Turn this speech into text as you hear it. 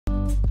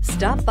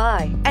Stop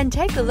by and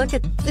take a look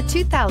at the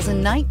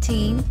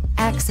 2019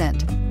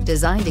 Accent.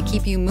 Designed to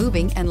keep you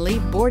moving and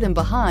leave boredom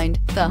behind,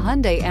 the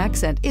Hyundai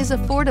Accent is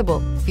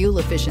affordable,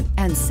 fuel-efficient,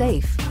 and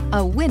safe.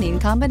 A winning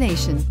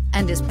combination,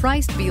 and is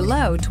priced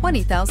below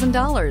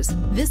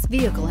 $20,000. This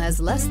vehicle has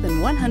less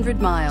than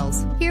 100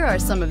 miles. Here are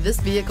some of this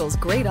vehicle's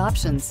great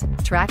options: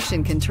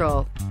 traction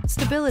control,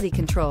 stability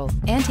control,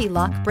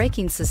 anti-lock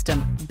braking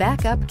system,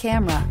 backup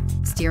camera,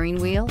 steering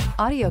wheel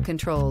audio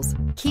controls,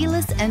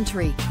 keyless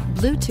entry,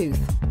 Bluetooth,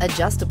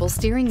 adjustable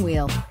steering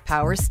wheel,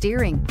 power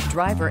steering,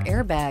 driver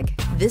airbag.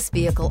 This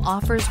vehicle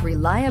offers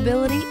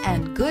reliability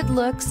and good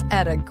looks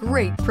at a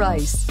great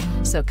price.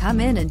 So come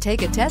in and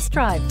take a test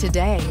drive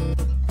today.